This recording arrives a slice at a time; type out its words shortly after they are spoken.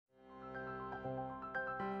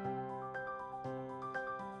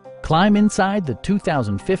Climb inside the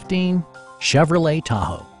 2015 Chevrolet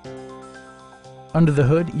Tahoe. Under the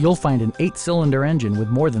hood, you'll find an 8-cylinder engine with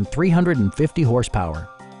more than 350 horsepower.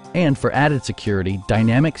 And for added security,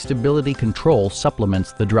 dynamic stability control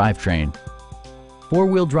supplements the drivetrain.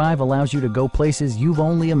 Four-wheel drive allows you to go places you've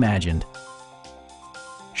only imagined.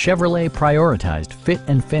 Chevrolet prioritized fit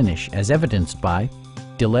and finish as evidenced by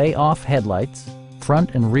delay-off headlights,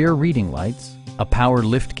 front and rear reading lights, a power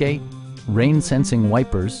liftgate, rain-sensing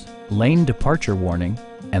wipers, lane departure warning,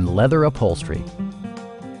 and leather upholstery.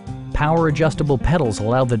 Power-adjustable pedals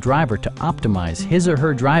allow the driver to optimize his or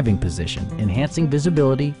her driving position, enhancing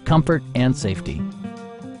visibility, comfort, and safety.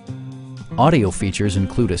 Audio features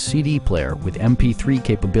include a CD player with MP3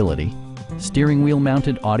 capability, steering wheel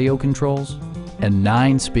mounted audio controls, and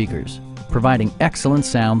 9 speakers, providing excellent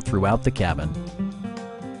sound throughout the cabin.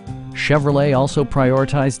 Chevrolet also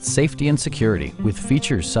prioritized safety and security with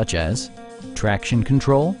features such as traction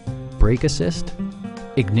control, brake assist,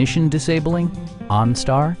 ignition disabling,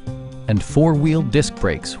 OnStar, and 4-wheel disc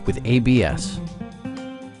brakes with ABS.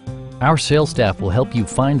 Our sales staff will help you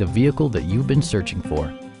find the vehicle that you've been searching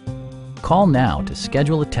for. Call now to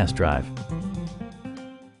schedule a test drive.